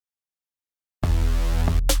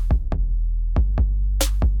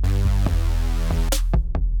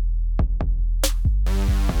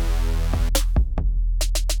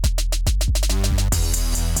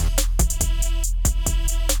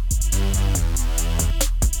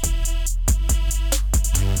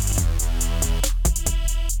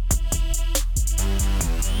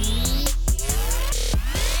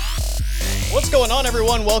going on,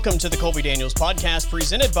 everyone? Welcome to the Colby Daniels podcast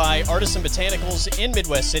presented by Artisan Botanicals in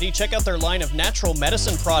Midwest City. Check out their line of natural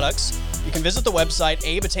medicine products. You can visit the website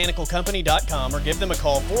abotanicalcompany.com or give them a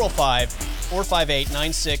call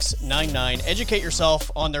 405-458-9699. Educate yourself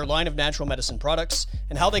on their line of natural medicine products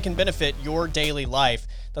and how they can benefit your daily life.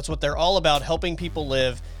 That's what they're all about, helping people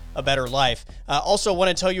live a better life. Also want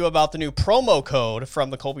to tell you about the new promo code from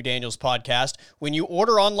the Colby Daniels podcast. When you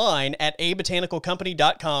order online at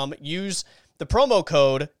abotanicalcompany.com, use the promo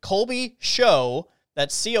code Colby Show,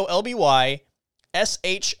 that's COLBY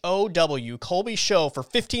SHOW, Colby Show, for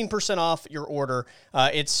 15% off your order.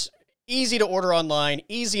 It's easy to order online,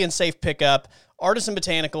 easy and safe pickup. Artisan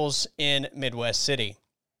Botanicals in Midwest City.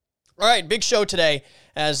 All right, big show today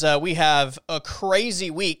as we have a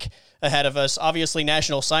crazy week ahead of us. Obviously,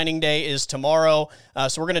 National Signing Day is tomorrow,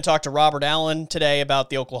 so we're going to talk to Robert Allen today about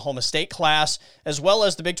the Oklahoma State class, as well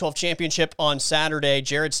as the Big 12 Championship on Saturday.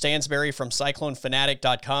 Jared Stansbury from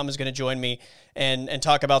CycloneFanatic.com is going to join me and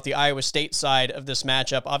talk about the Iowa State side of this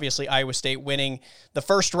matchup. Obviously, Iowa State winning the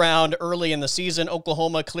first round early in the season.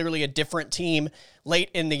 Oklahoma, clearly a different team late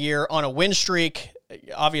in the year on a win streak.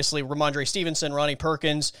 Obviously, Ramondre Stevenson, Ronnie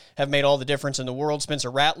Perkins have made all the difference in the world. Spencer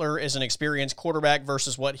Rattler is an experienced quarterback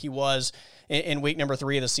versus what he was in week number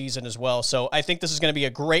 3 of the season as well. So I think this is going to be a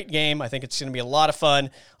great game. I think it's going to be a lot of fun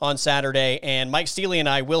on Saturday. And Mike Steele and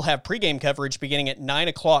I will have pregame coverage beginning at 9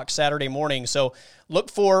 o'clock Saturday morning. So look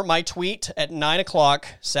for my tweet at 9 o'clock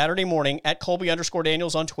Saturday morning at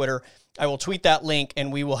Colby_Daniels on Twitter. I will tweet that link, and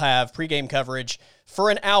we will have pregame coverage for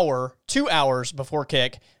an hour, 2 hours before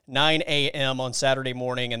kick, 9 a.m. on Saturday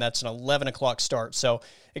morning, and that's an 11 o'clock start. So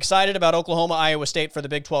excited about Oklahoma, Iowa State for the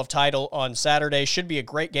Big 12 title on Saturday. Should be a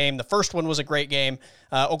great game. The first one was a great game.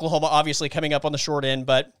 Oklahoma obviously coming up on the short end,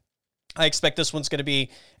 but I expect this one's going to be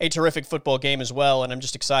a terrific football game as well, and I'm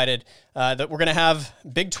just excited that we're going to have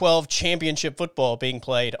Big 12 championship football being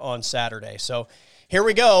played on Saturday. So here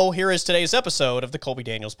we go. Here is today's episode of the Colby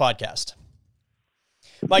Daniels podcast.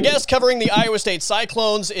 My guest covering the Iowa State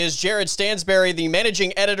Cyclones is Jared Stansbury, the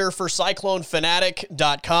managing editor for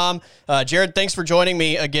CycloneFanatic.com. Jared, thanks for joining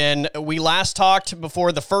me again. We last talked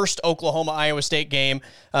before the first Oklahoma-Iowa State game.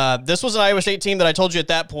 This was an Iowa State team that I told you at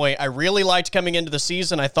that point I really liked coming into the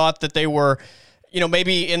season. I thought that they were,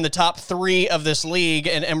 maybe in the top 3 of this league,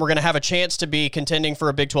 and we're going to have a chance to be contending for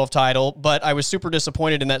a Big 12 title, but I was super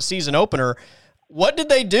disappointed in that season opener. What did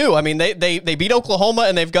they do? I mean, they beat Oklahoma,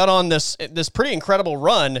 and they've got on this pretty incredible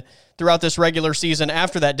run throughout this regular season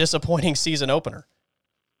after that disappointing season opener.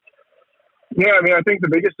 Yeah, I mean, I think the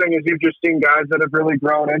biggest thing is you've just seen guys that have really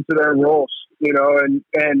grown into their roles, and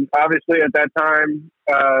obviously at that time,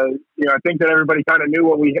 I think that everybody kind of knew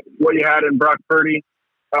what you had in Brock Purdy,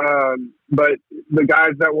 but the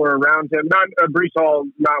guys that were around him, not Breece Hall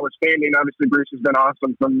notwithstanding, obviously Breece has been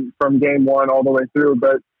awesome from game one all the way through,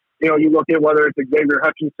 but you look at whether it's Xavier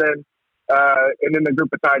Hutchinson, and then the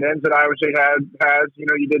group of tight ends that Iowa State has.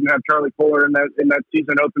 You didn't have Charlie Fuller in that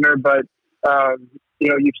season opener, but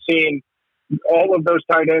you've seen all of those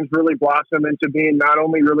tight ends really blossom into being not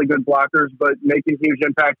only really good blockers, but making huge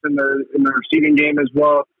impacts in the receiving game as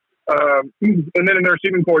well. And then in the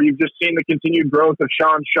receiving core, you've just seen the continued growth of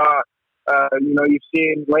Sean Shaw. You've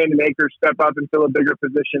seen Landon Akers step up and fill a bigger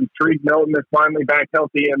position. Tariq Milton is finally back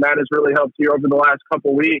healthy, and that has really helped you over the last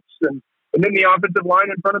couple weeks. And then the offensive line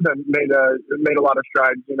in front of them made a lot of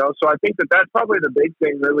strides. So I think that's probably the big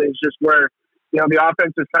thing. Really, is just where the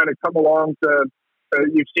offense has kind of come along to.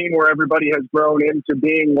 You've seen where everybody has grown into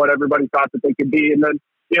being what everybody thought that they could be, and then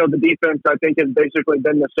the defense I think has basically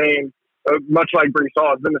been the same, much like Breece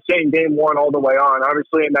Hall. It's been the same game one all the way on.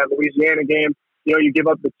 Obviously, in that Louisiana game. You give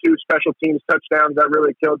up the 2 special teams touchdowns that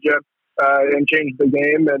really killed you and changed the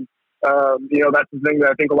game. And, that's the thing that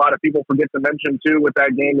I think a lot of people forget to mention, too, with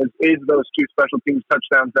that game is those 2 special teams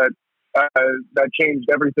touchdowns that changed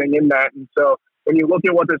everything in that. And so when you look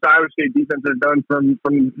at what this Iowa State defense has done from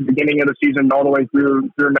the beginning of the season all the way through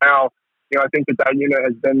now, I think that unit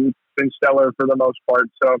has been stellar for the most part.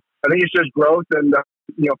 So I think it's just growth and,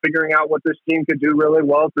 figuring out what this team could do really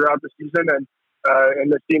well throughout the season.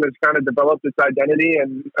 And this team has kind of developed its identity,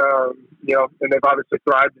 and and they've obviously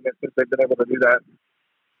thrived in it since they've been able to do that.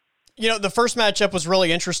 The first matchup was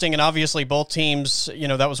really interesting, and obviously both teams,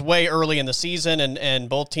 that was way early in the season, and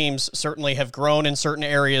both teams certainly have grown in certain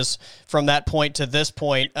areas from that point to this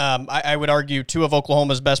point. I would argue 2 of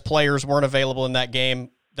Oklahoma's best players weren't available in that game.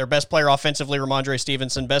 Their best player offensively, Ramondre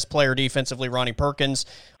Stevenson, best player defensively, Ronnie Perkins.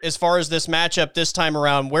 As far as this matchup this time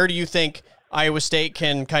around, where do you think Iowa State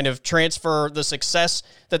can kind of transfer the success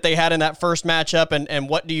that they had in that first matchup, and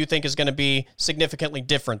what do you think is going to be significantly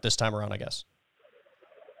different this time around, I guess?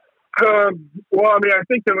 Well, I mean, I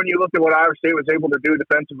think that when you look at what Iowa State was able to do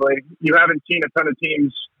defensively, you haven't seen a ton of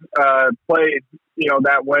teams play,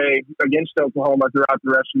 that way against Oklahoma throughout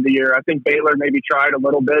the rest of the year. I think Baylor maybe tried a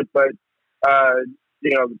little bit, but I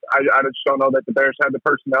just don't know that the Bears had the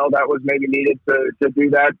personnel that was maybe needed to do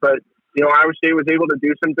that. But Iowa State was able to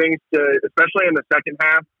do some things especially in the second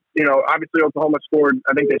half. Obviously Oklahoma scored.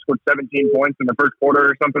 I think they scored 17 points in the first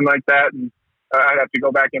quarter or something like that, and I'd have to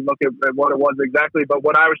go back and look at what it was exactly. But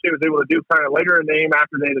what Iowa State was able to do kind of later in the game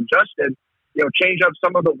after they had adjusted, change up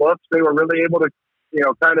some of the looks. They were really able to,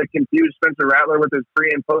 kind of confuse Spencer Rattler with his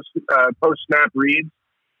pre and post snap reads.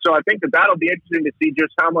 So I think that'll be interesting to see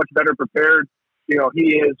just how much better prepared,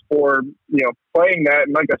 he is for, playing that.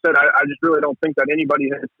 And like I said, I just really don't think that anybody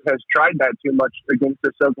has tried that too much against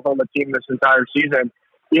this Oklahoma team this entire season.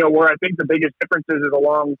 Where I think the biggest difference is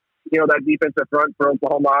along, that defensive front for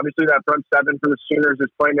Oklahoma. Obviously, that front seven for the Sooners is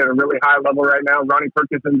playing at a really high level right now. Ronnie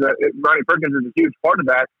Perkins is a huge part of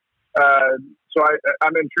that. So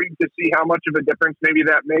I'm intrigued to see how much of a difference maybe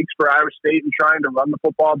that makes for Iowa State in trying to run the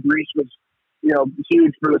football. Brees was,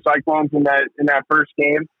 huge for the Cyclones in that first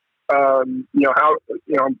game.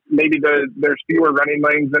 Maybe there's fewer running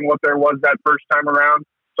lanes than what there was that first time around.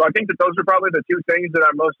 So I think that those are probably the two things that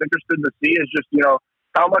I'm most interested to see is just,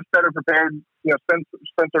 how much better prepared,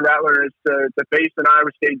 Spencer Rattler is to face an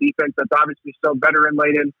Iowa State defense that's obviously so veteran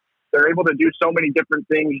laden. They're able to do so many different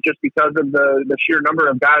things just because of the sheer number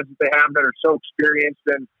of guys that they have that are so experienced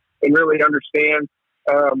and really understand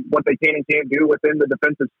what they can and can't do within the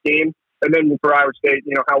defensive scheme. And then for Iowa State,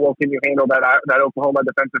 how well can you handle that Oklahoma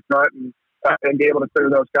defensive front and be able to clear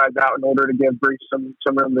those guys out in order to give Brees some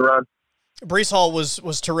room to run. Brees Hall was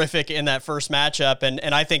terrific in that first matchup, and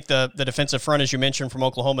I think the defensive front, as you mentioned, from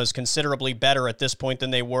Oklahoma is considerably better at this point than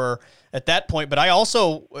they were at that point. But I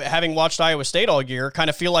also, having watched Iowa State all year, kind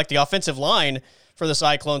of feel like the offensive line for the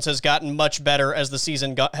Cyclones has gotten much better as the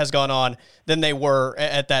season has gone on than they were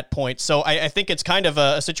at that point. So I think it's kind of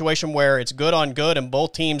a situation where it's good on good, and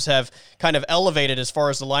both teams have kind of elevated as far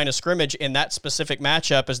as the line of scrimmage in that specific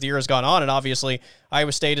matchup as the year has gone on. And obviously,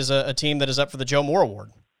 Iowa State is a team that is up for the Joe Moore Award.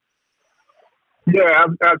 Yeah,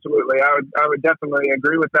 absolutely. I would definitely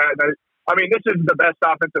agree with that. I mean, this is the best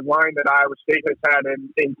offensive line that Iowa State has had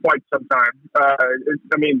in quite some time.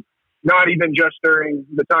 Not even just during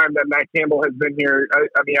the time that Matt Campbell has been here.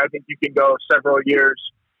 I think you can go several years,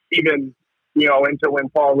 even, into when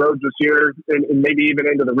Paul Rhodes was here and maybe even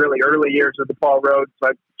into the really early years of the Paul Rhodes,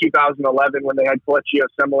 like 2011 when they had Kelechi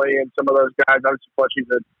Assembly and some of those guys. Obviously, Kelechi's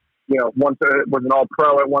once was an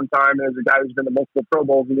all-pro at one time and is a guy who's been to multiple Pro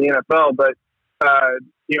Bowls in the NFL. But, and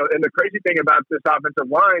the crazy thing about this offensive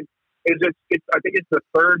line is I think it's the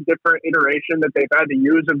third different iteration that they've had to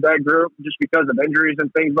use of that group just because of injuries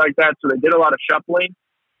and things like that. So they did a lot of shuffling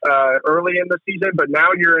early in the season, but now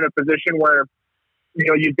you're in a position where,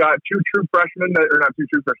 you've got two redshirt freshmen that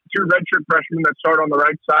start on the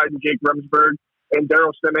right side, Jake Remsburg and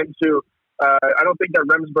Daryl Simmons, who I don't think that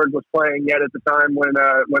Remsburg was playing yet at the time when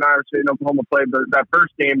Iowa State and Oklahoma played that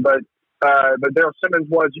first game, but Daryl Simmons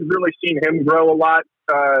you've really seen him grow a lot.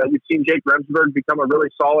 You've seen Jake Remsburg become a really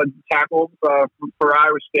solid tackle for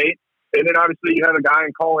Iowa State. And then obviously you have a guy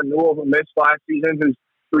in Colin Newell who missed last season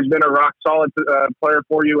who's been a rock solid player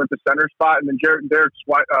for you at the center spot. And then Derek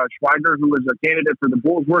Schweiger, who was a candidate for the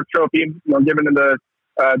Bullsworth Trophy, given to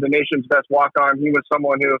the nation's best walk-on. He was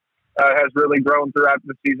someone who has really grown throughout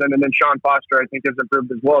the season. And then Sean Foster, I think, has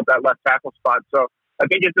improved as well at that left tackle spot. So I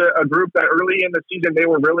think it's a group that early in the season, they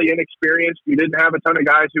were really inexperienced. You didn't have a ton of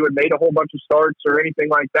guys who had made a whole bunch of starts or anything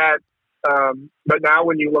like that. But now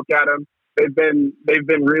when you look at them, they've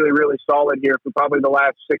been really, really solid here for probably the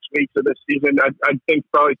last 6 weeks of this season. I think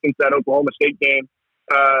probably since that Oklahoma State game,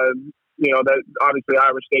 that obviously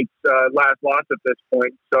Iowa State's last loss at this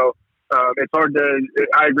point. So it's hard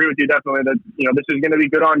I agree with you definitely that, this is going to be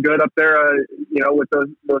good on good up there, with those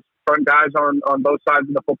front guys on both sides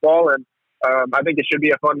of the football. And I think it should be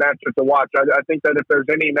a fun matchup to watch. I think that if there's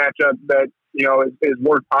any matchup that, is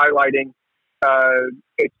worth highlighting,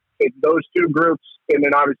 it's those two groups. And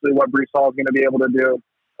then obviously what Brees Hall is going to be able to do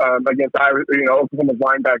against Oklahoma's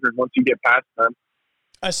linebackers once you get past them.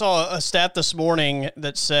 I saw a stat this morning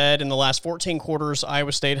that said in the last 14 quarters,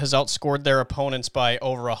 Iowa State has outscored their opponents by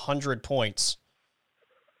over 100 points.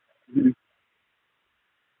 Mm-hmm.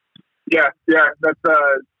 Yeah, that's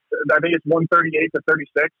I think it's 138 to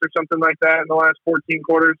 36 or something like that in the last 14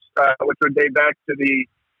 quarters, which would date back to the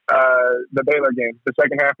Baylor game, the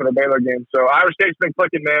second half of the Baylor game. So Iowa State's been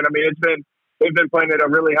clicking, man. I mean, they've been playing at a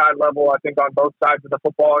really high level, I think, on both sides of the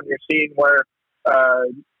football, and you're seeing where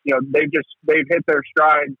they've hit their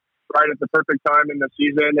stride right at the perfect time in the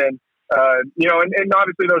season. And And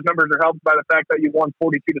obviously those numbers are helped by the fact that you won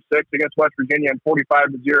 42-6 against West Virginia and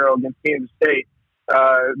 45-0 against Kansas State.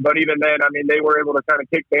 But even then, I mean, they were able to kind of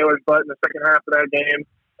kick Baylor's butt in the second half of that game.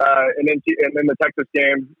 And then the Texas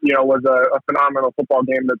game, was a phenomenal football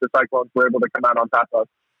game that the Cyclones were able to come out on top of.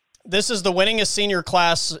 This is the winningest senior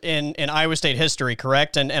class in Iowa State history,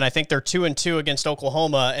 correct? And I think they're 2-2 against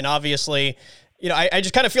Oklahoma. And obviously, I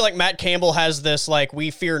just kind of feel like Matt Campbell has this, like,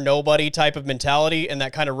 we fear nobody type of mentality, and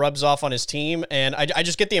that kind of rubs off on his team. And I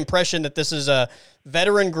just get the impression that this is a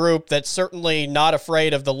veteran group that's certainly not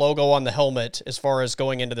afraid of the logo on the helmet as far as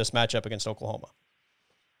going into this matchup against Oklahoma.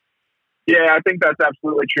 Yeah, I think that's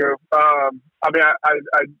absolutely true. I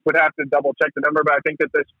would have to double check the number, but I think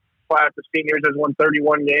that this class of seniors has won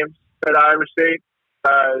 31 games at Iowa State,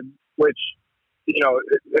 which,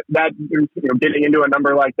 getting into a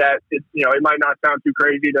number like that, it might not sound too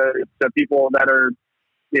crazy to people that are,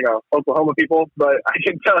 Oklahoma people, but I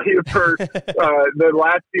can tell you for the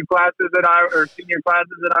last few classes senior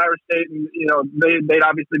classes at Iowa State, and, they'd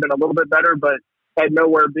obviously been a little bit better, but had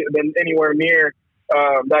nowhere been anywhere near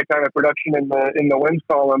that kind of production in the wins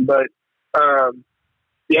column. But I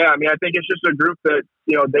think it's just a group that,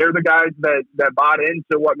 they're the guys that bought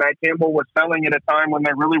into what Matt Campbell was selling at a time when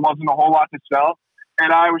there really wasn't a whole lot to sell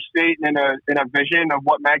at Iowa State, in a vision of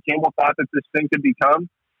what Matt Campbell thought that this thing could become.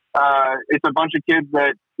 It's a bunch of kids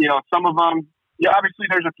that, some of them, obviously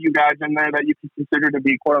there's a few guys in there that you can consider to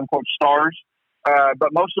be quote unquote stars.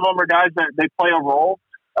 But most of them are guys that they play a role.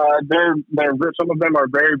 Some of them are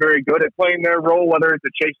very, very good at playing their role, whether it's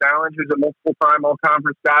a Chase Allen, who's a multiple-time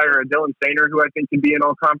all-conference guy, or a Dylan Sainer, who I think can be an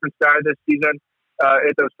all-conference guy this season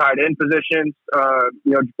at those tight end positions.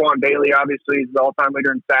 Jaquan Bailey, obviously, is the all-time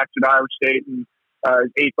leader in sacks at Iowa State, and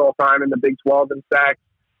eighth all-time in the Big 12 in sacks.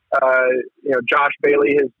 Josh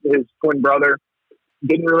Bailey, his twin brother,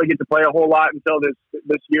 didn't really get to play a whole lot until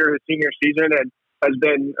this year, his senior season, and has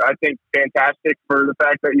been, I think, fantastic for the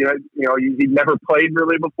fact that he'd never played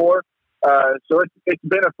really before. So it's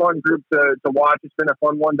been a fun group to watch. It's been a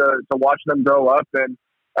fun one to watch them grow up, and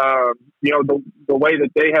the way that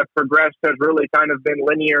they have progressed has really kind of been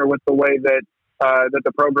linear with the way that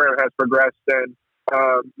the program has progressed. And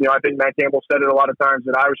I think Matt Campbell said it a lot of times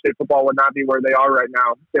that Iowa State football would not be where they are right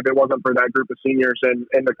now if it wasn't for that group of seniors and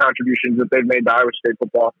the contributions that they've made to Iowa State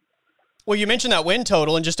football. Well, you mentioned that win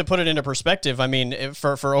total, and just to put it into perspective, I mean,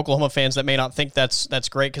 for Oklahoma fans that may not think that's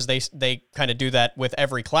great because they kind of do that with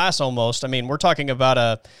every class almost. I mean, we're talking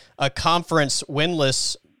about a conference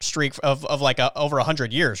winless streak of like over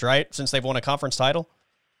 100 years, right? Since they've won a conference title.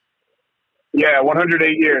 Yeah,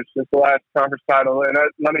 108 years since the last conference title, and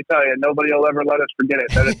let me tell you, nobody will ever let us forget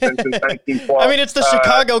it. That it's been since 1912. I mean, it's the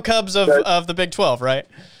Chicago Cubs of the Big 12, right?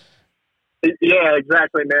 Yeah,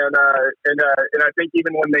 exactly, man. And I think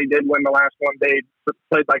even when they did win the last one, they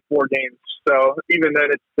played like 4 games. So even then,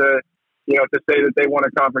 it's to say that they won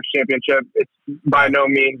a conference championship, it's by no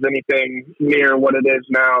means anything near what it is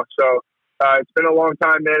now. So it's been a long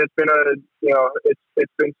time, man. It's been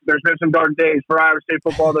there's been some dark days for Iowa State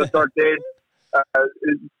football. Those dark days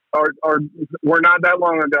were not that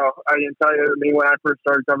long ago. I can tell you. I mean, when I first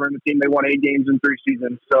started covering the team, they won 8 games in 3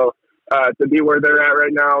 seasons. So. To be where they're at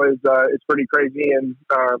right now is pretty crazy, and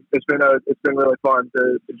it's been really fun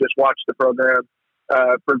to just watch the program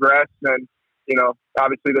progress. And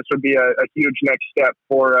obviously this would be a huge next step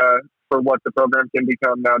for what the program can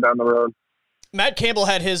become now down the road. Matt Campbell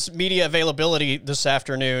had his media availability this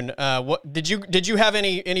afternoon. What did you have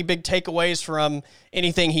any big takeaways from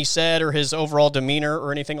anything he said or his overall demeanor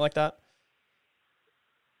or anything like that?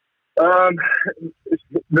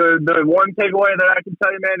 The one takeaway that I can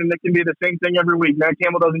tell you, man, and it can be the same thing every week. Matt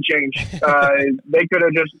Campbell doesn't change. They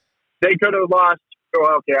could have lost.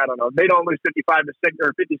 Oh, okay, I don't know. They don't lose 55-6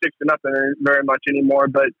 or 56-0 very much anymore.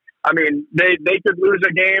 But I mean, they could lose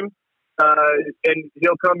a game, and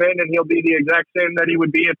he'll come in and he'll be the exact same that he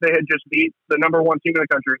would be if they had just beat the number 1 team in the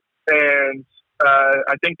country. And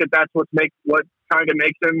I think that's what kind of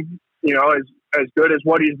makes him, as good as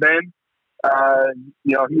what he's been.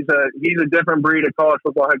 He's a different breed of college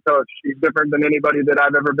football head coach. He's different than anybody that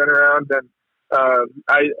I've ever been around, and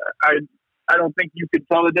I don't think you could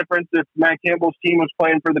tell the difference if Matt Campbell's team was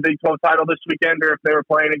playing for the Big 12 title this weekend or if they were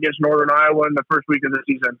playing against Northern Iowa in the first week of the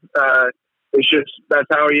season. It's just that's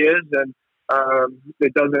how he is, and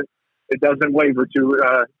it doesn't waver too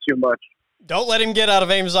much. Don't let him get out of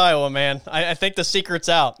Ames, Iowa, man. I think the secret's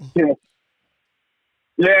out.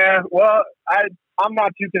 Yeah. Well, I'm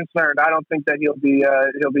not too concerned. I don't think that he'll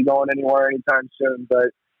be going anywhere anytime soon.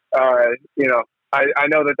 But I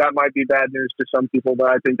know that might be bad news to some people, but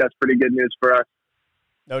I think that's pretty good news for us.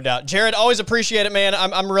 No doubt. Jared, always appreciate it, man.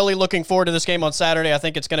 I'm really looking forward to this game on Saturday. I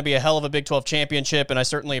think it's going to be a hell of a Big 12 championship, and I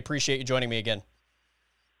certainly appreciate you joining me again.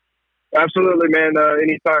 Absolutely, man.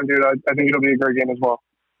 Anytime, dude. I think it'll be a great game as well.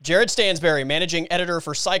 Jared Stansbury, managing editor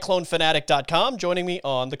for CycloneFanatic.com, joining me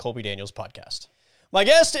on the Colby Daniels podcast. My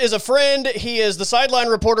guest is a friend. He is the sideline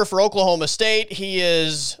reporter for Oklahoma State. He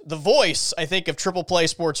is the voice, I think, of Triple Play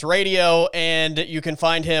Sports Radio, and you can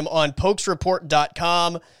find him on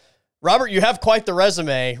pokesreport.com. Robert, you have quite the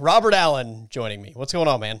resume. Robert Allen joining me. What's going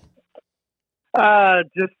on, man?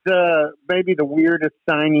 Just maybe the weirdest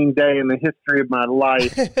signing day in the history of my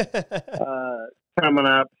life coming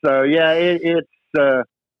up. So, yeah, it's the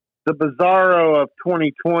bizarro of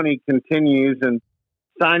 2020 continues, and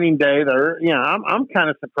signing day there. I'm kind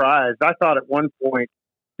of surprised. I thought at one point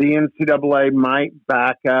the NCAA might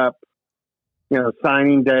back up,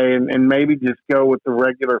 signing day and maybe just go with the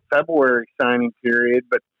regular February signing period.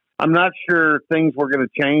 But I'm not sure things were going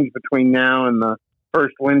to change between now and the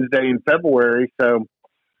first Wednesday in February. So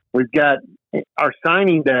we've got our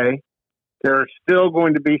signing day. There are still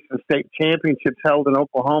going to be some state championships held in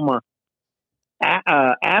Oklahoma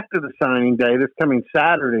after the signing day this coming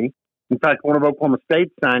Saturday. In fact, one of Oklahoma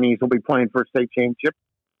State's signees will be playing for a state championship.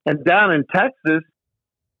 And down in Texas,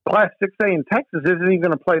 Class 6A in Texas isn't even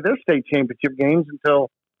going to play their state championship games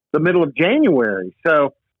until the middle of January.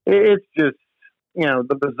 So it's just,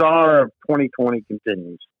 the bizarre of 2020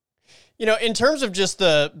 continues. In terms of just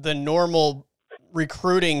the normal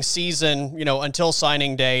recruiting season, until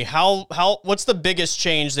signing day, what's the biggest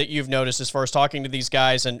change that you've noticed as far as talking to these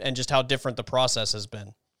guys and just how different the process has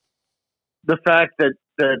been? The fact that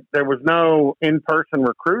there was no in-person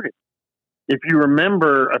recruiting. If you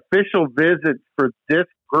remember, official visits for this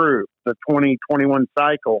group, the 2021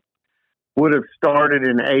 cycle, would have started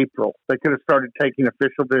in April. They could have started taking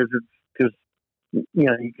official visits because,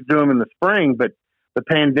 you could do them in the spring, but the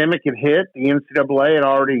pandemic had hit. The NCAA had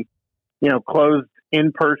already, closed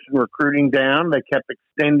in-person recruiting down. They kept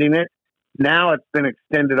extending it. Now it's been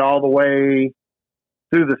extended all the way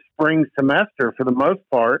through the spring semester for the most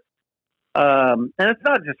part. And it's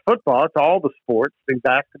not just football, it's all the sports. I think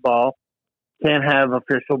basketball can't have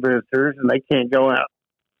official visitors and they can't go out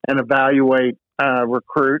and evaluate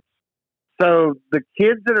recruits. So the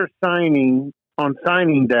kids that are signing on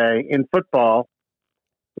signing day in football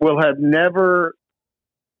will have never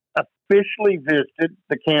officially visited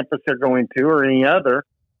the campus they're going to or any other.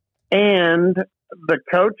 And the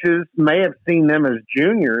coaches may have seen them as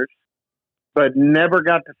juniors, but never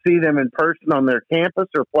got to see them in person on their campus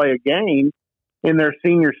or play a game in their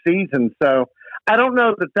senior season. So I don't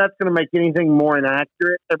know that that's going to make anything more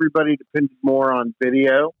inaccurate. Everybody depends more on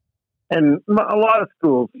video. And a lot of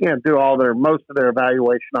schools, do most of their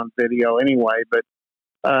evaluation on video anyway. But,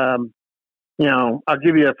 I'll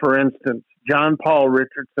give you for instance, John Paul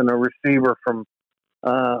Richardson, a receiver from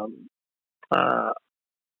down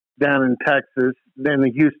in Texas, in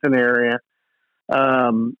the Houston area.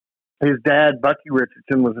 His dad, Bucky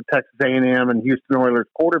Richardson, was a Texas A&M and Houston Oilers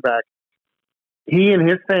quarterback. He and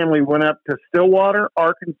his family went up to Stillwater,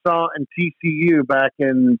 Arkansas, and TCU back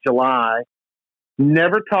in July.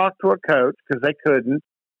 Never talked to a coach because they couldn't,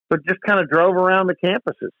 but just kind of drove around the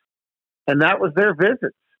campuses. And that was their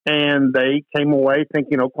visits. And they came away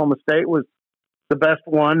thinking Oklahoma State was the best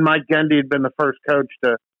one. Mike Gundy had been the first coach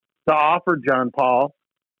to offer John Paul.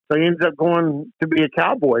 So he ended up going to be a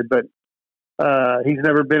Cowboy, but he's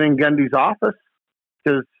never been in Gundy's office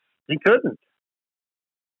because he couldn't.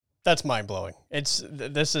 That's mind-blowing. It's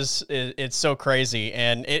so crazy.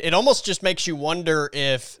 And it almost just makes you wonder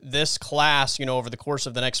if this class, over the course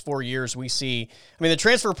of the next 4 years, we see, the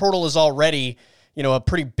transfer portal is already, a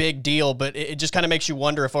pretty big deal, but it just kind of makes you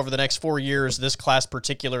wonder if over the next 4 years, this class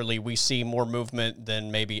particularly, we see more movement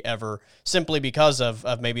than maybe ever, simply because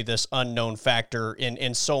of maybe this unknown factor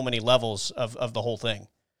in so many levels of the whole thing.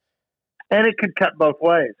 And it could cut both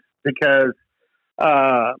ways because,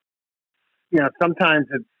 sometimes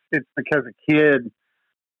it's because a kid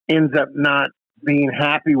ends up not being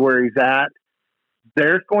happy where he's at.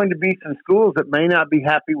 There's going to be some schools that may not be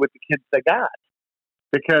happy with the kids they got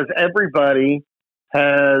because everybody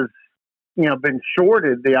has, been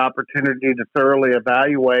shorted the opportunity to thoroughly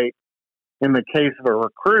evaluate, in the case of a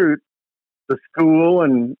recruit, the school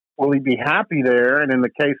and will he be happy there? And in the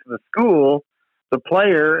case of the school, the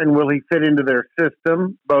player, and will he fit into their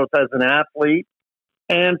system, both as an athlete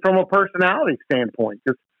and from a personality standpoint?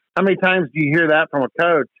 Because how many times do you hear that from a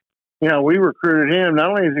coach? We recruited him. Not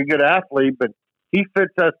only is he a good athlete, but he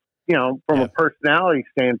fits us, from a personality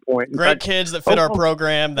standpoint. Great kids that fit our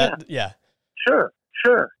program. Sure.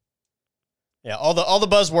 Yeah, all the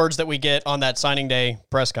buzzwords that we get on that signing day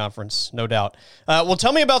press conference, no doubt. Well,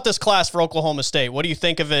 tell me about this class for Oklahoma State. What do you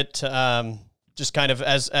think of it? Just kind of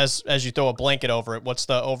as you throw a blanket over it, what's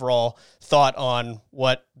the overall thought on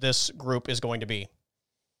what this group is going to be?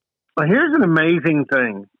 Well, here's an amazing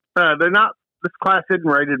thing. This class isn't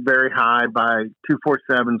rated very high by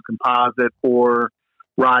 247's composite or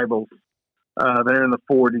rivals. They're in the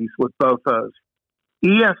 40s with both those.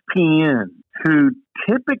 ESPN, who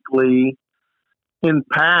typically in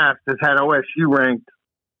past has had OSU ranked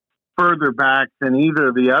further back than either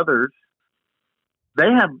of the others, they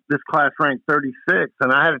have this class ranked 36.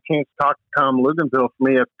 And I had a chance to talk to Tom Luganville from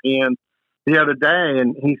ESPN the other day,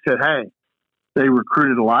 and he said, hey, they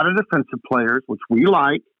recruited a lot of defensive players, which we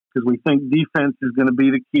like because we think defense is going to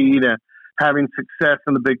be the key to having success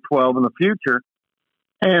in the Big 12 in the future.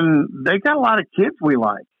 And they got a lot of kids we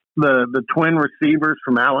like. The twin receivers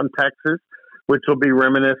from Allen, Texas, which will be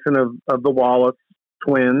reminiscent of the Wallace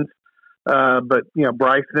twins. But,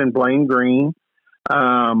 Bryson and Blaine Green,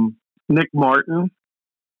 Nick Martin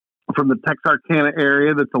from the Texarkana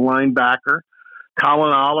area that's a linebacker.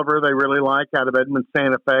 Colin Oliver, they really like out of Edmond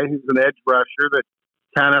Santa Fe. He's an edge rusher that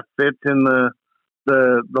kind of fits in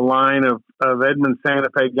the line of Edmond Santa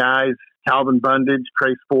Fe guys, Calvin Bundage,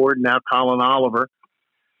 Trace Ford, now Colin Oliver.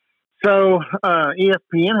 So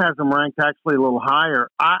ESPN has them ranked actually a little higher.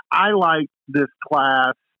 I like this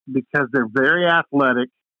class because they're very athletic.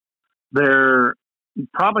 They're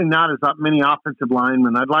probably not as many offensive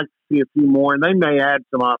linemen. I'd like to see a few more, and they may add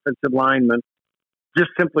some offensive linemen just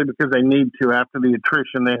simply because they need to after the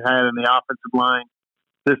attrition they had in the offensive line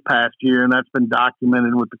this past year, and that's been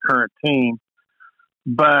documented with the current team.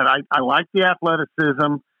 But I like the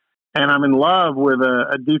athleticism, and I'm in love with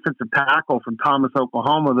a defensive tackle from Thomas,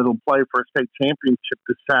 Oklahoma that'll play for a state championship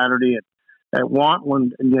this Saturday at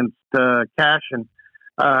Wantland against Cashin.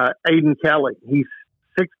 Aiden Kelly. He's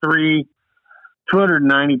 6'3",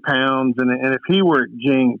 290 pounds, and if he were at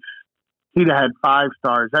Jinx, he'd have had 5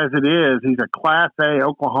 stars. As it is, he's a Class A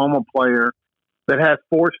Oklahoma player that has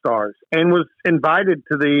 4 stars and was invited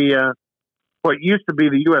to the what used to be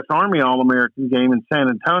the U.S. Army All-American game in San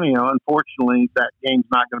Antonio. Unfortunately, that game's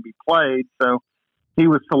not going to be played, so he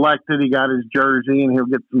was selected. He got his jersey, and he'll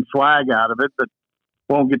get some swag out of it, but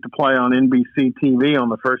won't get to play on NBC TV on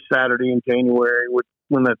the first Saturday in January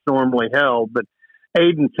when that's normally held. But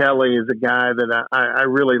Aiden Kelly is a guy that I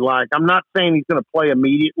really like. I'm not saying he's going to play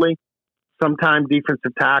immediately. Sometimes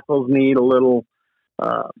defensive tackles need a little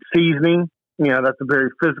seasoning. That's a very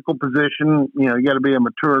physical position. You got to be a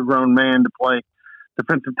mature, grown man to play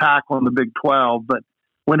defensive tackle in the Big 12. But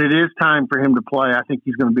when it is time for him to play, I think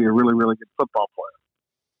he's going to be a really, really good football player.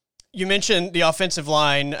 You mentioned the offensive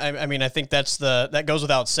line. I mean, I think that goes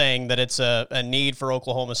without saying that it's a need for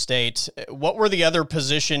Oklahoma State. What were the other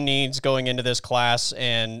position needs going into this class,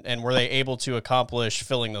 and were they able to accomplish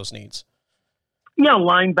filling those needs?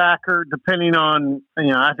 Linebacker, depending on,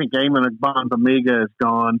 I think Eamon Bonbamiga is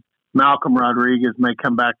gone. Malcolm Rodriguez may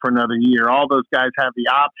come back for another year. All those guys have the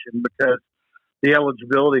option because the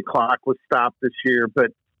eligibility clock was stopped this year.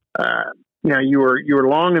 But, you were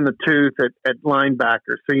long in the tooth at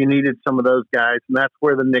linebacker, so you needed some of those guys. And that's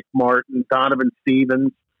where the Nick Martin, Donovan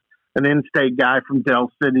Stevens, an in-state guy from Del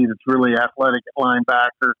City that's really athletic at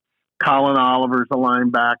linebacker. Colin Oliver's a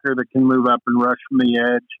linebacker that can move up and rush from the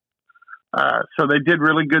edge. So they did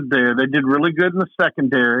really good there. They did really good in the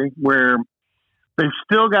secondary, where they've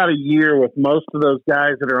still got a year with most of those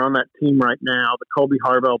guys that are on that team right now, the Colby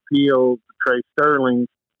Harvell-Peels, the Trey Sterling.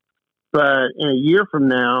 But in a year from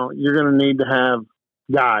now, you're going to need to have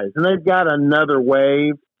guys. And they've got another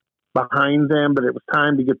wave behind them, but it was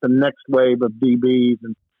time to get the next wave of DBs.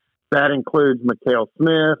 And that includes Mikhail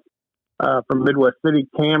Smith from Midwest City,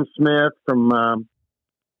 Cam Smith from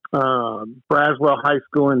Braswell High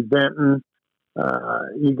School in Denton.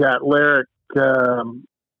 You got Lyric, the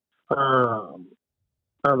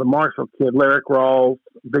Marshall kid, Lyric Rawls,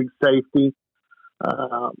 big safety.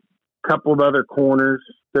 Couple of other corners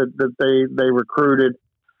that they recruited.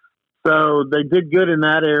 So they did good in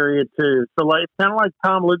that area too. So it's kind of like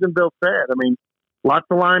Tom Luganville said. I mean, lots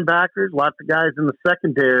of linebackers, lots of guys in the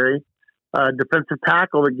secondary, defensive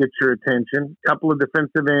tackle that gets your attention, couple of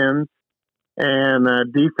defensive ends, and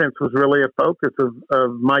defense was really a focus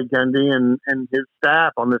of Mike Gundy and his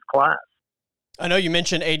staff on this class. I know you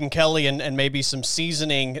mentioned Aiden Kelly and maybe some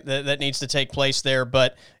seasoning that needs to take place there,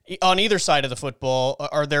 but on either side of the football,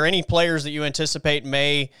 are there any players that you anticipate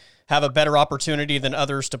may have a better opportunity than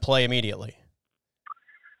others to play immediately?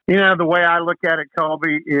 The way I look at it,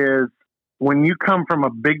 Colby, is when you come from a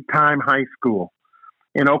big-time high school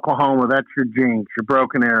in Oklahoma, that's your Jinx, your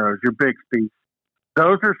Broken Arrows, your Bixby.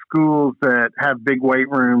 those are schools that have big weight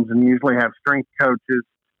rooms and usually have strength coaches,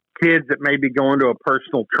 kids that may be going to a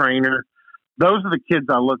personal trainer. Those are the kids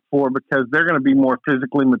I look for because they're going to be more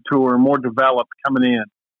physically mature, more developed coming in.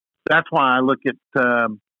 That's why I look at,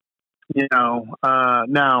 talking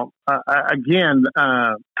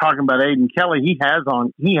about Aiden Kelly, he has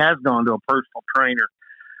gone to a personal trainer.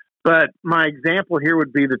 But my example here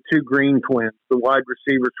would be the two Green twins, the wide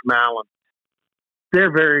receivers from Allen.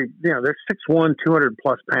 They're they're 6'1", 200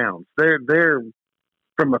 plus pounds. They're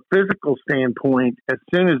from a physical standpoint, as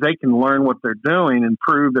soon as they can learn what they're doing and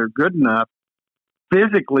prove they're good enough,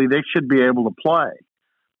 physically they should be able to play.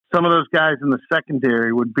 Some of those guys in the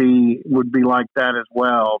secondary would be like that as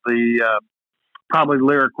well. Probably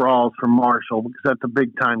Lyric Rawls from Marshall because that's a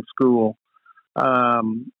big time school.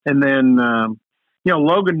 And then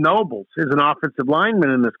Logan Nobles is an offensive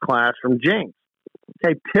lineman in this class from Jinx.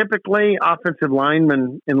 Okay, typically offensive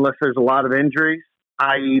linemen, unless there's a lot of injuries,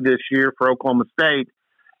 i.e. this year for Oklahoma State,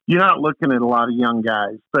 you're not looking at a lot of young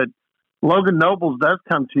guys. But Logan Nobles does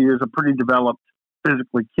come to you as a pretty developed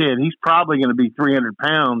physically kid. He's probably going to be 300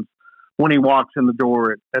 pounds when he walks in the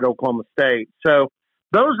door at Oklahoma State. So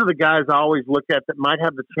those are the guys I always look at that might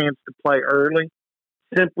have the chance to play early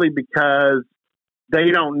simply because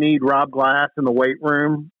they don't need Rob Glass in the weight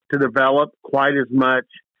room to develop quite as much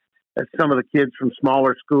as some of the kids from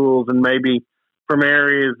smaller schools and maybe from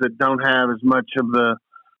areas that don't have as much of the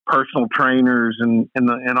personal trainers and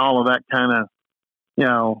all of that kind of,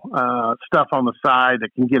 stuff on the side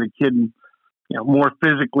that can get a kid, more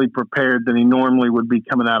physically prepared than he normally would be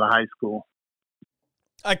coming out of high school.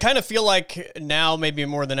 I kind of feel like now, maybe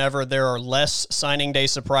more than ever, there are less signing day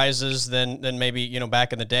surprises than maybe,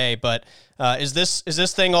 back in the day. But is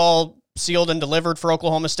this thing all sealed and delivered for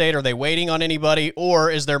Oklahoma State? Are they waiting on anybody,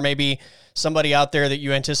 or is there maybe somebody out there that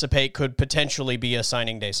you anticipate could potentially be a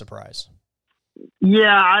signing day surprise?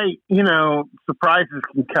 Yeah, surprises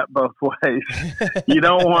can cut both ways. You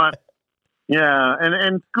don't want,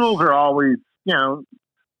 and schools are always,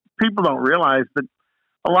 people don't realize, but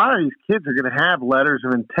a lot of these kids are going to have letters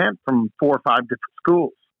of intent from 4 or 5 different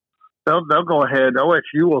schools. They'll go ahead.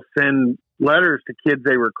 OSU will send letters to kids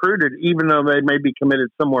they recruited, even though they may be committed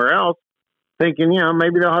somewhere else, thinking,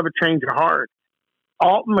 maybe they'll have a change of heart.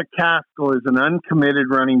 Alton McCaskill is an uncommitted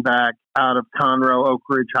running back out of Conroe Oak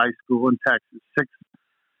Ridge High School in Texas.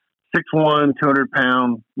 6'1",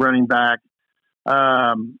 200-pound running back.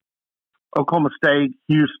 Oklahoma State,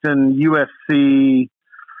 Houston, USC.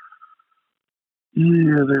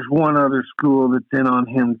 Yeah, there's one other school that's in on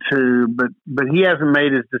him too, but he hasn't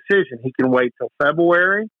made his decision. He can wait till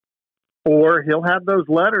February, or he'll have those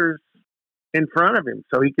letters in front of him,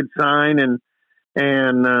 so he could sign and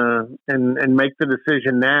make the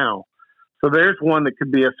decision now. So there's one that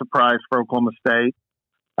could be a surprise for Oklahoma State.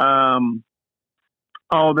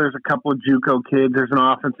 There's a couple of JUCO kids. There's an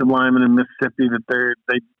offensive lineman in Mississippi that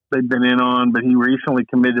they've been in on, but he recently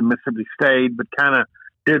committed to Mississippi State, but kind of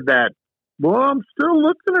did that. Well, I'm still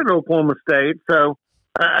looking at Oklahoma State. So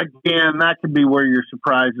again, that could be where your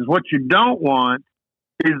surprise is. What you don't want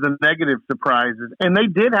is the negative surprises. And they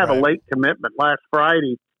did have a late commitment last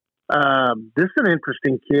Friday. This is an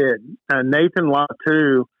interesting kid. Nathan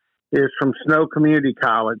Latu is from Snow Community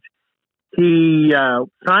College. He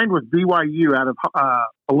signed with BYU out of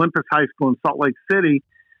Olympus High School in Salt Lake City,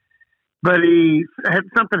 but he had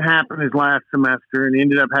something happen his last semester and he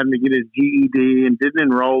ended up having to get his GED and didn't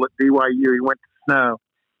enroll at BYU. He went to Snow.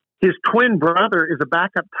 His twin brother is a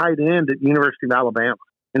backup tight end at University of Alabama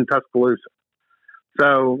in Tuscaloosa.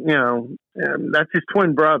 So, that's his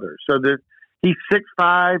twin brother. So he's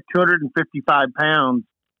 6'5", 255 pounds,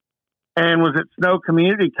 and was at Snow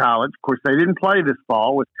Community College. Of course, they didn't play this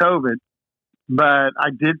fall with COVID, but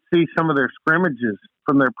I did see some of their scrimmages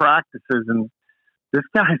from their practices, and this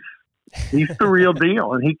guy's he's the real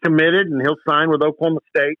deal. And he committed, and he'll sign with Oklahoma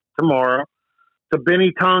State tomorrow. The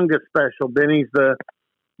Benny Tonga special. Benny's the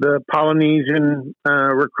Polynesian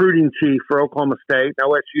recruiting chief for Oklahoma State.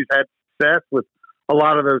 OSU's had success with a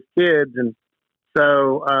lot of those kids, and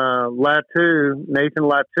so Nathan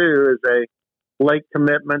Latu is a late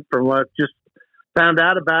commitment from just found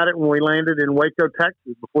out about it when we landed in Waco,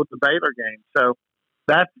 Texas before the Baylor game. So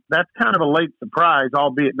that's kind of a late surprise,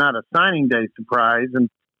 albeit not a signing day surprise, and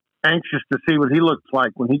anxious to see what he looks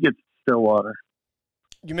like when he gets to Stillwater.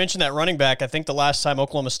 You mentioned that running back. I think the last time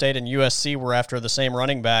Oklahoma State and USC were after the same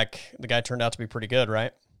running back, the guy turned out to be pretty good,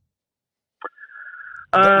 right?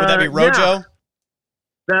 Would that be Rojo? Yeah.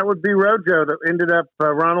 That would be Rojo. That ended up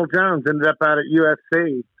Ronald Jones ended up out at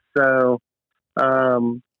USC. So,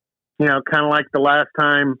 kind of like the last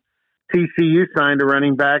time TCU signed a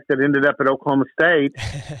running back that ended up at Oklahoma State.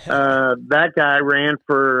 That guy ran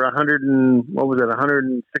for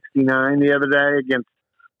 169 the other day against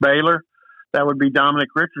Baylor. That would be Dominic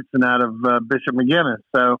Richardson out of Bishop McGinnis.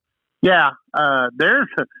 So, yeah, how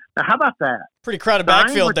about that? Pretty crowded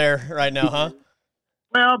backfield there right now, huh?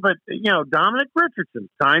 Well, but, Dominic Richardson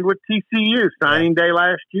signed with TCU signing day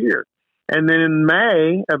last year. And then in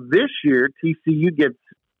May of this year, TCU gets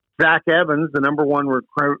Zach Evans, the number one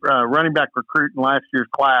running back recruit in last year's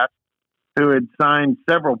class, who had signed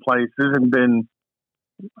several places and been,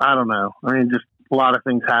 I don't know. I mean, just a lot of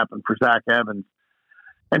things happened for Zach Evans.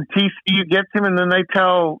 And TCU gets him, and then they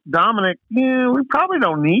tell Dominic, we probably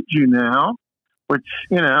don't need you now, which,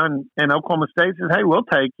 and Oklahoma State says, hey, we'll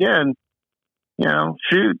take you. And,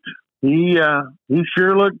 shoot, he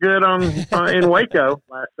sure looked good in Waco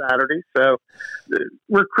last Saturday. So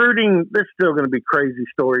recruiting, there's still going to be crazy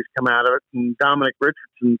stories come out of it. And Dominic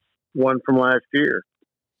Richardson's one from last year.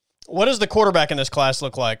 What does the quarterback in this class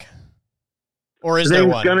look like? Or is there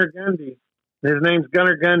one? Gunnar Gundy. His name's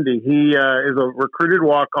Gunnar Gundy. He is a recruited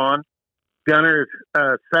walk-on. Gunnar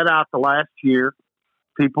set out the last year.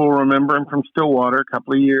 People remember him from Stillwater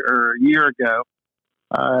a year ago.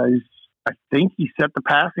 I think he set the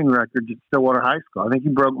passing record at Stillwater High School. I think he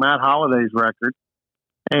broke Matt Holliday's record.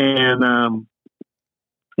 And,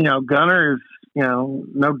 Gunnar is,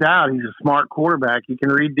 no doubt he's a smart quarterback. He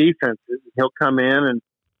can read defenses. He'll come in and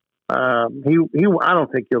I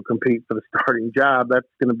don't think he'll compete for the starting job. That's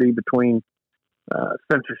going to be between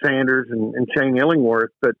Spencer Sanders and Shane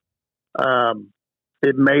Illingworth. But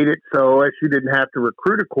it made it so OSU didn't have to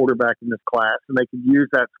recruit a quarterback in this class, and they could use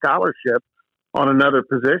that scholarship on another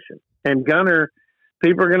position. And Gunnar,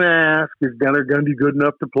 people are going to ask, is Gunnar Gundy good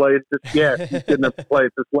enough to play at this? Yes, he's good enough to play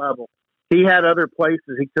at this level. He had other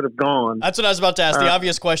places he could have gone. That's what I was about to ask. The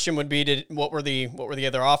obvious question would be, what were the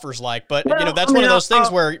other offers like? But that's one of those things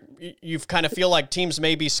where you kind of feel like teams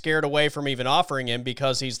may be scared away from even offering him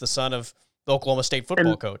because he's the son of the Oklahoma State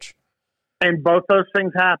football coach. And both those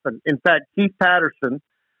things happened. In fact, Keith Patterson,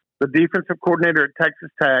 the defensive coordinator at Texas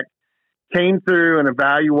Tech, came through and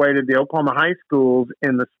evaluated the Oklahoma high schools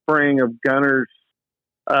in the spring of Gunnar's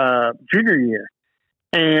junior year.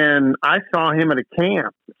 And I saw him at a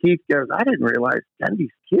camp. Keith goes, I didn't realize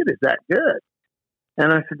Gundy's kid is that good.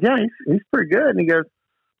 And I said, yeah, he's pretty good. And he goes,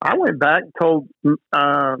 I went back and told the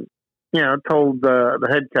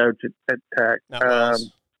head coach at Tech,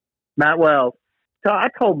 Matt Wells. So I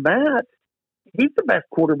told Matt, he's the best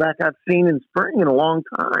quarterback I've seen in spring in a long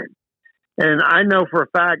time. And I know for a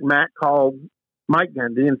fact Matt called Mike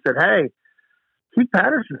Gundy and said, hey, Keith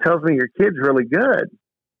Patterson tells me your kid's really good.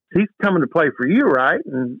 He's coming to play for you, right?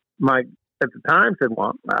 And Mike at the time said,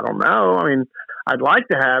 well, I don't know. I mean, I'd like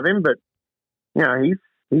to have him, but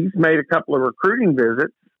he's made a couple of recruiting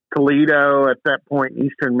visits, Toledo at that point in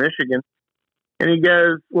Eastern Michigan. And he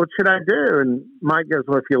goes, what should I do? And Mike goes,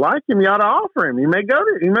 well, if you like him, you ought to offer him. He may go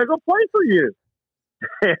play for you.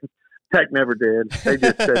 And Tech never did. They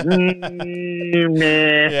just said, nah.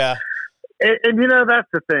 Yeah. And that's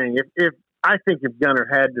the thing. If I think if Gunnar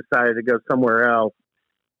had decided to go somewhere else,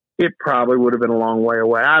 it probably would have been a long way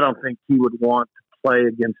away. I don't think he would want to play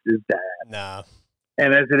against his dad. No.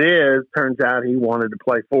 And as it is, turns out he wanted to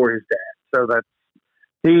play for his dad. So that's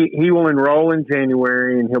he will enroll in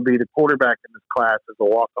January, and he'll be the quarterback in this class as a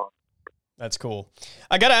walk-on. That's cool.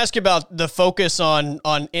 I got to ask you about the focus on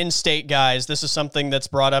in-state guys. This is something that's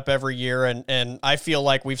brought up every year, and I feel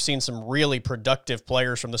like we've seen some really productive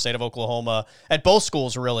players from the state of Oklahoma at both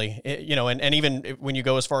schools, really. And even when you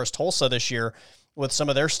go as far as Tulsa this year with some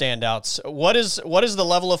of their standouts. What is the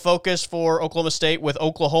level of focus for Oklahoma State with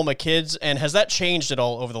Oklahoma kids, and has that changed at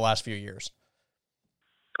all over the last few years?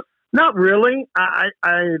 Not really.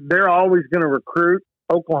 They're always going to recruit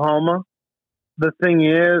Oklahoma. The thing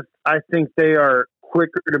is, I think they are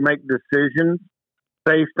quicker to make decisions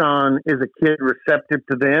based on, is a kid receptive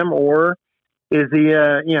to them, or is he,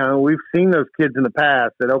 we've seen those kids in the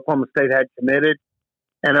past that Oklahoma State had committed,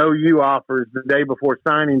 and OU offers the day before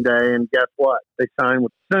signing day, and guess what? They sign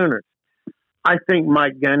with the Sooners. I think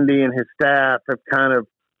Mike Gundy and his staff have kind of,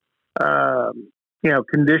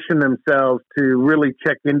 conditioned themselves to really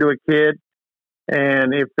check into a kid,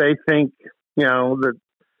 and if they think,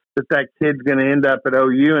 that kid's going to end up at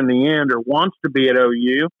OU in the end or wants to be at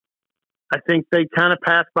OU, I think they kind of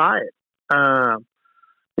pass by it.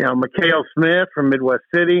 Mikhail Smith from Midwest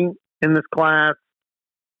City in this class,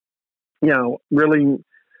 really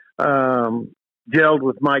gelled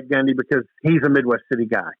with Mike Gundy because he's a Midwest City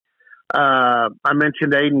guy. I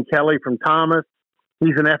mentioned Aiden Kelly from Thomas.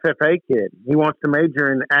 He's an FFA kid. He wants to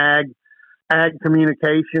major in ag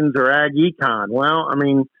communications or ag econ. Well, I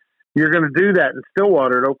mean, You're going to do that in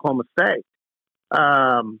Stillwater at Oklahoma State.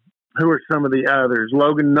 Who are some of the others?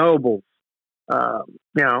 Logan Nobles. I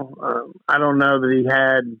don't know that he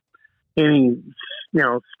had any,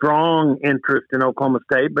 strong interest in Oklahoma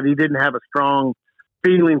State, but he didn't have a strong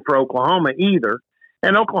feeling for Oklahoma either.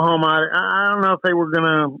 And Oklahoma, I don't know if they were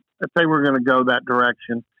gonna go that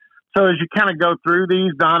direction. So as you kind of go through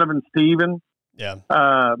these, Donovan Stevens, he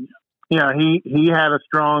had a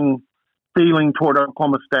strong feeling toward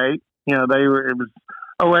Oklahoma State. It was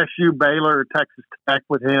OSU, Baylor, Texas Tech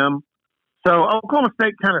with him. So Oklahoma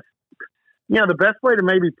State kind of, the best way to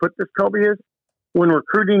maybe put this, Colby, is when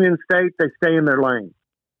recruiting in state, they stay in their lane.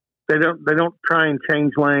 They don't try and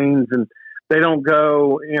change lanes, and they don't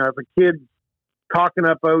go, if a kid's talking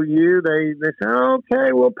up OU, they say,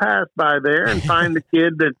 okay, we'll pass by there and find the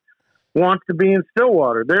kid that wants to be in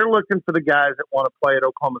Stillwater. They're looking for the guys that want to play at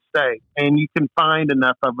Oklahoma State, and you can find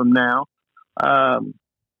enough of them now. And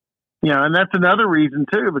that's another reason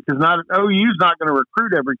too, because OU's not going to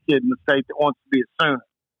recruit every kid in the state that wants to be a Sooner.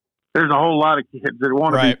 There's a whole lot of kids that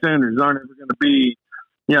want to be Sooners aren't ever going to be,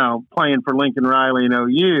 playing for Lincoln Riley and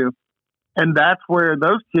OU. And that's where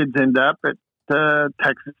those kids end up at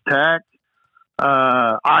Texas Tech,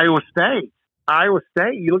 Iowa State.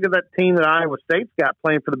 You look at that team that Iowa State's got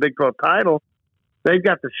playing for the Big 12 title. They've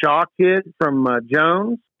got the Shaw kid from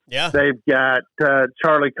Jones. Yeah. They've got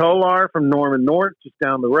Charlie Kolar from Norman North just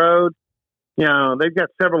down the road. They've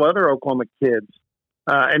got several other Oklahoma kids.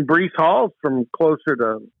 And Brees Hall's from closer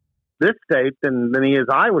to this state than he is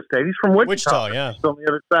Iowa State. He's from Wichita, yeah. On the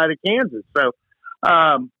other side of Kansas. So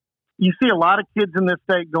you see a lot of kids in this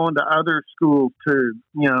state going to other schools too,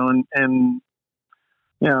 and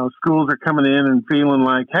schools are coming in and feeling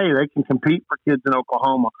like, hey, they can compete for kids in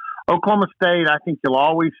Oklahoma. Oklahoma State, I think you'll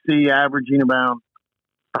always see averaging about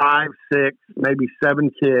 5, 6, maybe 7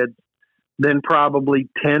 kids, then probably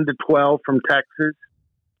 10 to 12 from Texas.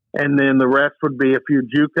 And then the rest would be a few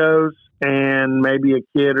JUCOs and maybe a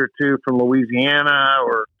kid or two from Louisiana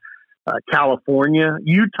or California.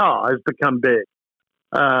 Utah has become big.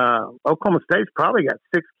 Oklahoma State's probably got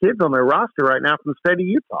 6 kids on their roster right now from the state of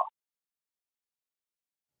Utah.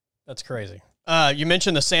 That's crazy. You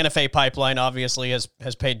mentioned the Santa Fe pipeline obviously has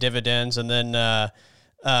paid dividends. And then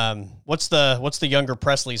what's the younger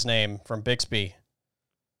Presley's name from Bixby?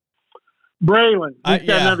 Braylon. He's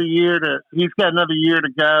got another year to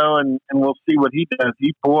go, and we'll see what he does.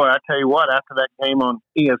 I tell you what, after that game on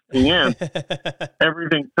ESPN,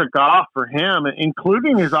 everything took off for him,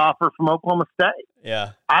 including his offer from Oklahoma State.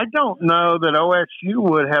 Yeah. I don't know that OSU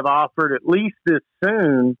would have offered at least this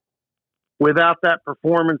soon without that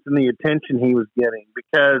performance and the attention he was getting,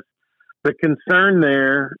 because the concern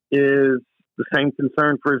there is the same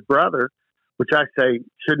concern for his brother, which I say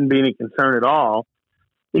shouldn't be any concern at all.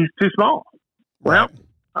 He's too small. Right.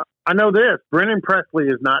 Well, I know this. Brennan Presley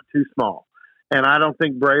is not too small, and I don't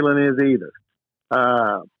think Braylon is either.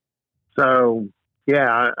 And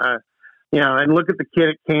look at the kid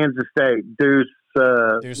at Kansas State, Deuce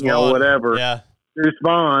Vaughn. whatever. Yeah. Deuce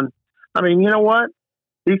Vaughn. I mean, you know what?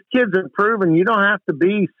 These kids have proven you don't have to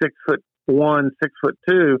be 6'1",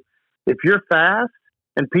 6'2". If you're fast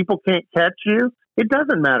and people can't catch you, it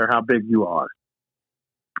doesn't matter how big you are.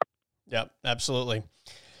 Yep, absolutely.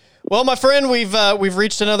 Well, my friend, we've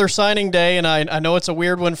reached another signing day, and I know it's a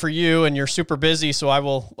weird one for you, and you're super busy, so I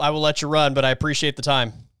will let you run, but I appreciate the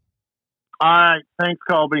time. All right, thanks,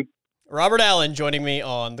 Colby. Robert Allen joining me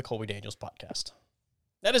on the Colby Daniels Podcast.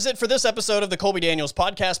 That is it for this episode of the Colby Daniels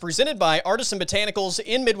Podcast, presented by Artisan Botanicals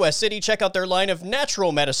in Midwest City. Check out their line of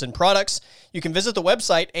natural medicine products. You can visit the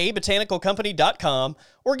website, abotanicalcompany.com,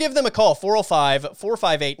 or give them a call,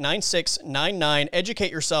 405-458-9699.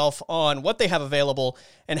 Educate yourself on what they have available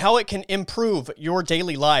and how it can improve your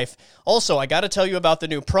daily life. Also, I got to tell you about the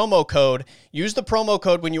new promo code. Use the promo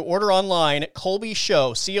code when you order online, Colby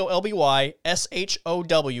Show,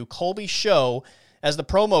 COLBYSHOW, Colby Show, as the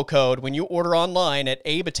promo code when you order online at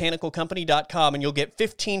abotanicalcompany.com, and you'll get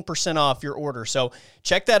 15% off your order. So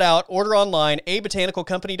check that out. Order online,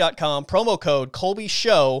 abotanicalcompany.com, promo code Colby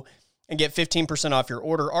Show, and get 15% off your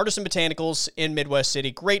order. Artisan Botanicals in Midwest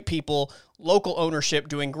City. Great people, local ownership,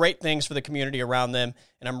 doing great things for the community around them,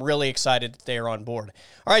 and I'm really excited that they are on board.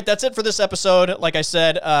 All right, that's it for this episode. Like I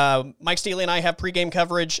said, Mike Steele and I have pregame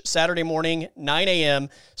coverage Saturday morning, 9 a.m.,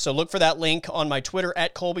 so look for that link on my Twitter,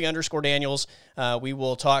 at Colby_Daniels. We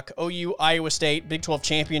will talk OU, Iowa State, Big 12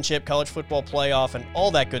 Championship, College Football Playoff, and all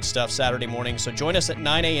that good stuff Saturday morning. So join us at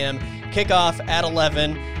 9 a.m., kickoff at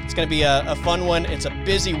 11. It's going to be a fun one. It's a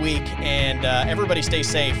busy week, and everybody stay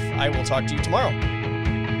safe. I will talk to you tomorrow.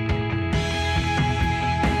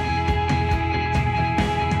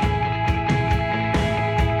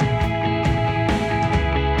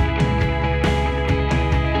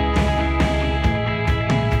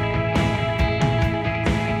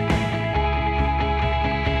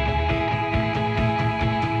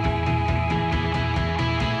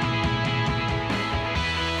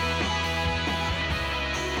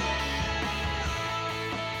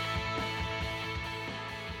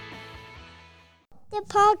 The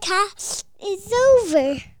podcast is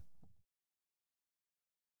over.